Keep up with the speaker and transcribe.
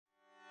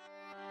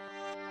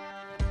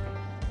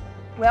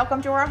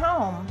Welcome to our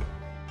home.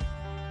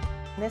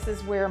 This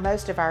is where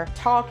most of our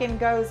talking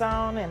goes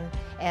on,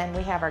 and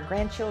we have our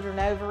grandchildren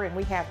over, and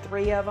we have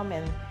 3 of them,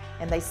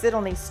 and they sit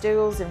on these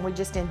stools, and we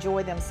just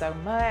enjoy them so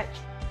much.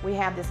 We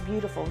have this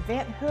beautiful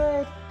vent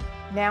hood.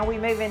 Now we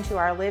move into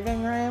our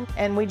living room,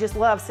 and we just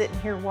love sitting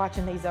here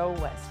watching these old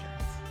westerns.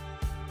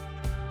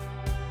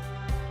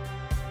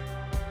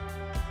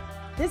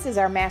 This is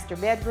our master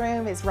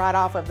bedroom. It's right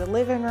off of the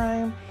living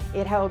room.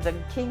 It holds a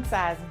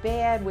king-size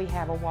bed. We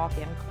have a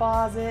walk-in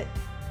closet.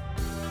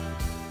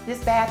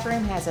 This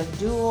bathroom has a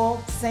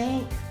dual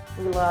sink.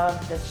 We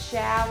love the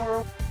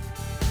shower.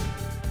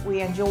 We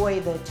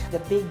enjoy the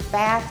big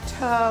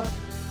bathtub.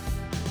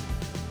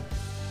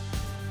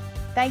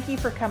 Thank you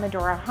for coming to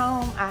our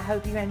home. I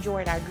hope you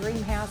enjoyed our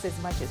dream house as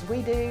much as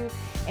we do.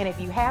 And if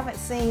you haven't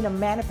seen a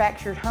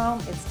manufactured home,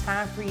 it's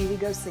time for you to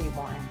go see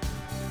one.